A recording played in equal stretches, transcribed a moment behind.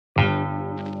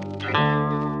Hi,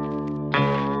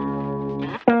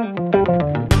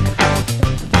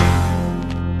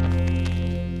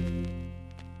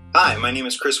 my name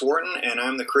is Chris Wharton, and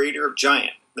I'm the creator of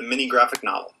Giant, the mini graphic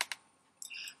novel.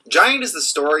 Giant is the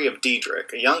story of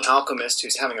Dedrick, a young alchemist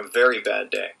who's having a very bad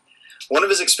day. One of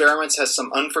his experiments has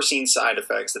some unforeseen side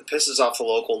effects that pisses off the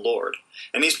local lord,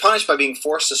 and he's punished by being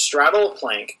forced to straddle a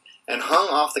plank and hung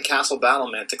off the castle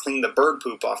battlement to clean the bird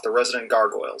poop off the resident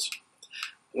gargoyles.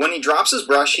 When he drops his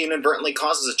brush, he inadvertently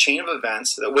causes a chain of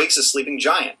events that wakes a sleeping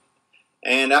giant.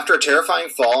 And after a terrifying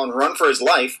fall and run for his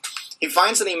life, he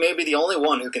finds that he may be the only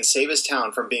one who can save his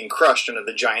town from being crushed under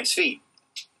the giant's feet.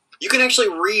 You can actually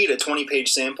read a 20-page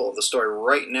sample of the story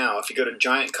right now if you go to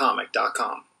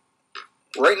giantcomic.com.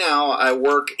 Right now, I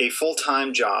work a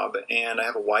full-time job, and I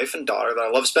have a wife and daughter that I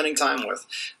love spending time with.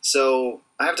 So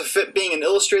I have to fit being an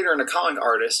illustrator and a comic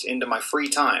artist into my free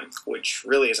time, which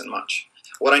really isn't much.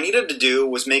 What I needed to do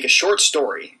was make a short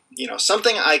story,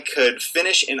 something I could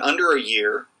finish in under a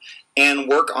year and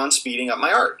work on speeding up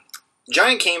my art.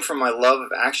 Giant came from my love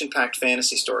of action-packed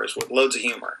fantasy stories with loads of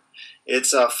humor.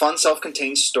 It's a fun,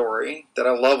 self-contained story that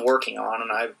I love working on,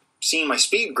 and I've seen my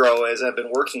speed grow as I've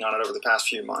been working on it over the past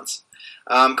few months.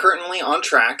 I'm currently on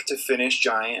track to finish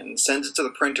Giant and send it to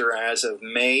the printer as of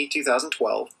May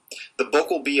 2012. The book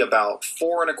will be about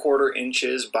 4¼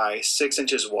 inches by 6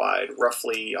 inches wide,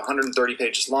 roughly 130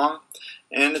 pages long,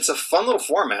 and it's a fun little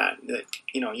format that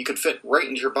you could fit right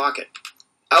into your pocket.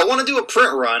 I want to do a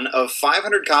print run of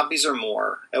 500 copies or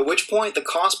more, at which point the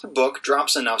cost per book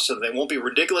drops enough so that they won't be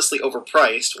ridiculously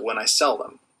overpriced when I sell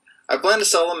them. I plan to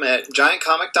sell them at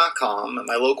giantcomic.com,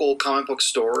 my local comic book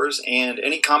stores, and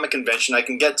any comic convention I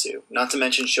can get to, not to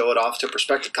mention show it off to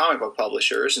prospective comic book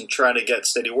publishers and try to get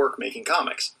steady work making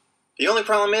comics. The only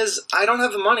problem is, I don't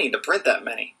have the money to print that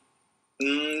many.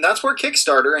 That's where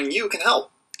Kickstarter and you can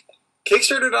help.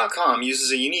 Kickstarter.com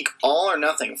uses a unique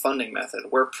all-or-nothing funding method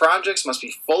where projects must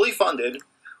be fully funded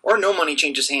or no money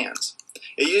changes hands.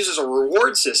 It uses a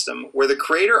reward system where the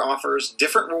creator offers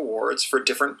different rewards for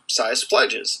different sized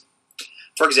pledges.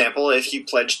 For example, if you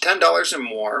pledge $10 or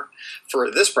more for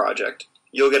this project,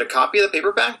 you'll get a copy of the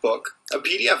paperback book, a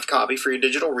PDF copy for your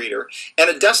digital reader, and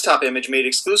a desktop image made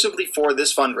exclusively for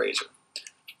this fundraiser.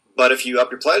 But if you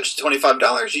up your pledge to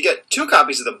 $25, you get 2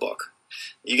 copies of the book.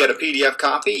 You get a PDF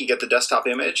copy, you get the desktop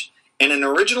image, and an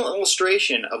original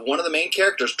illustration of one of the main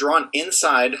characters drawn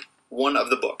inside one of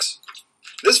the books.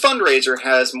 This fundraiser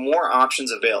has more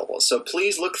options available, so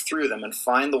please look through them and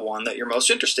find the one that you're most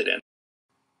interested in.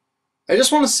 I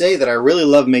just want to say that I really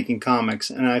love making comics,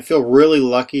 and I feel really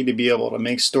lucky to be able to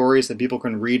make stories that people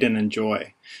can read and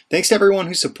enjoy. Thanks to everyone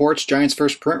who supports Giant's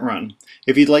first print run.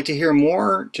 If you'd like to hear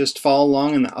more, just follow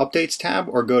along in the Updates tab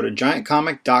or go to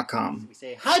giantcomic.com. We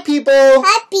say, hi people!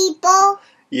 Hi people!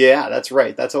 Yeah, that's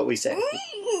right. That's what we say.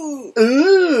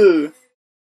 Ooh!